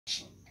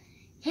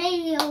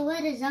Hey yo,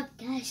 what is up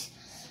guys?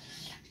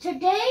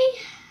 Today,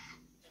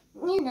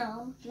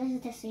 this is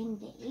the same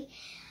day.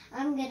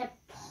 I'm gonna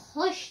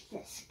push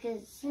this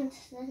because since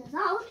this is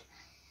out,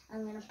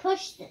 I'm gonna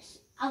push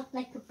this out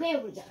like a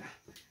barrier.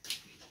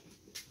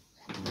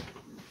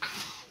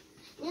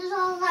 Use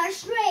all our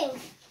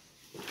strength.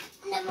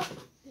 Never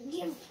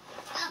give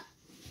up.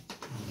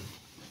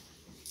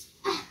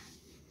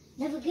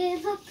 Never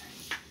give up.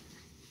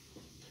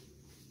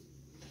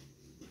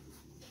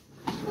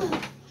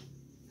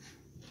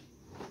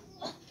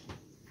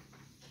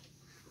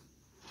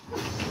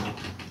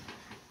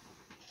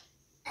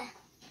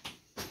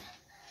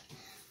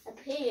 Up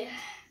here.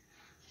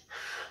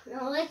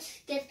 Now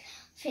let's get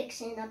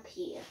fixing up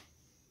here.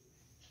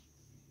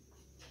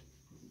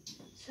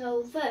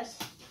 So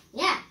first,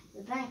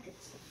 the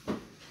blankets.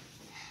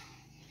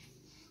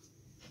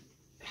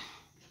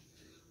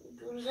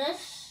 Do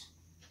this.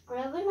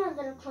 Grab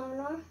another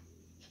corner.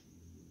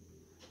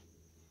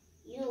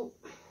 You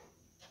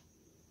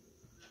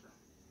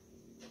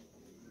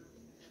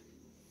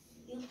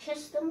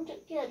kiss them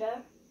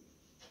together.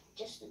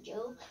 Just a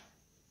joke.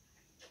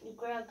 You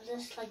grab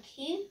this like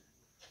here.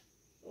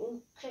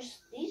 You kiss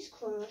these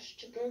corners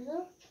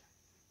together.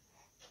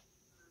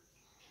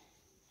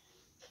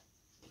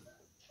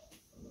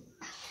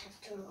 I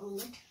have to roll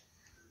it.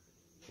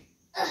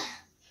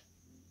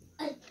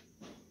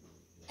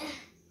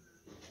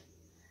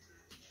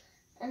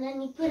 And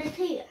then you put it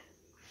here.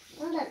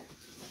 And then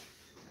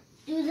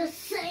do the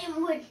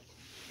same with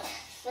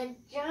the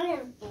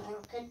giant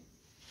blanket.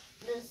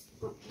 This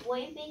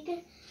way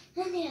bigger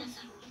than the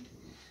other one.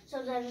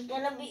 So there's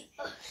gonna be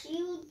a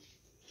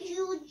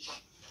huge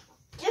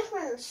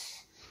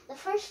difference. The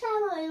first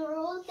time I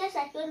rolled this,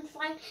 I couldn't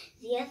find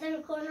the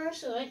other corner,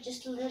 so I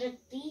just let it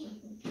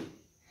be.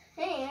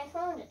 Hey, I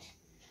found it.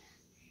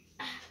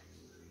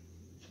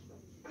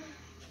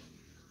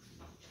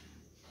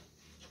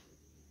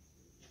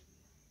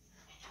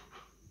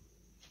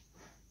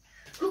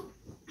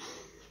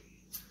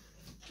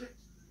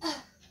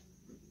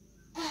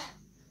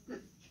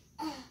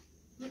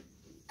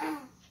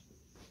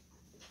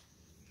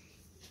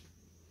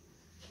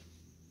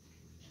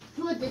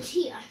 Put it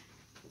here.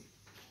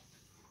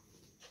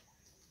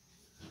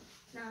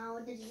 Now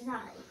the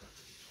design.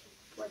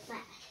 Put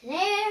that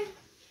there.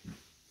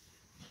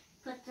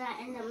 Put that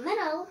in the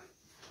middle.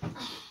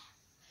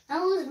 I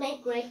always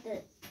make great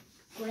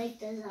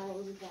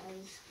designs,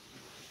 guys.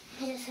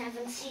 I just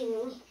haven't seen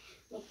me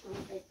make them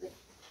big with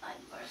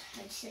fibers.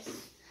 It's just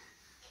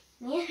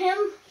me and him.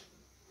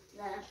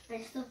 The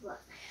best of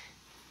luck.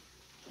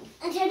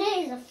 And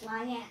today is a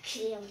fly,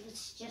 actually. I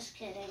was just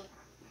kidding.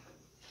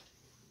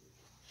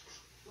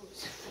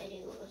 It's a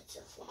video, it's a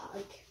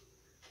vlog.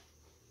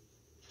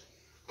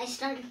 I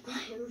started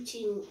my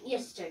routine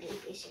yesterday,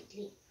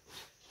 basically.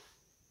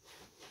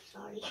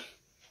 Sorry.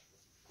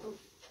 Oh,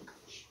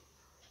 gosh.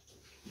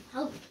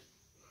 Oh.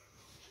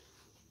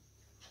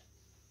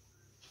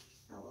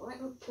 Now let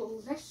me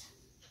pull this.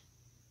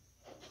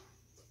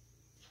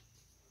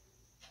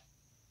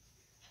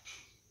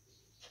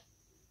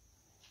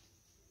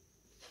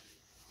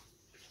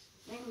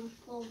 Then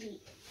pull the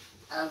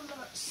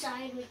other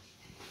side, which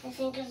I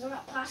think is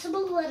not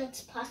possible, but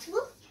it's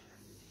possible.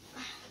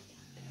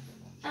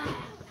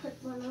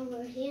 Put one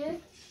over here,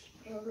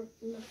 and it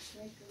looks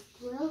like a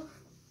grill.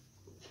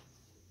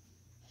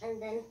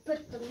 And then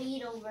put the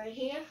meat over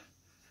here.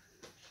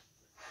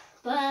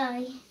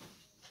 Bye.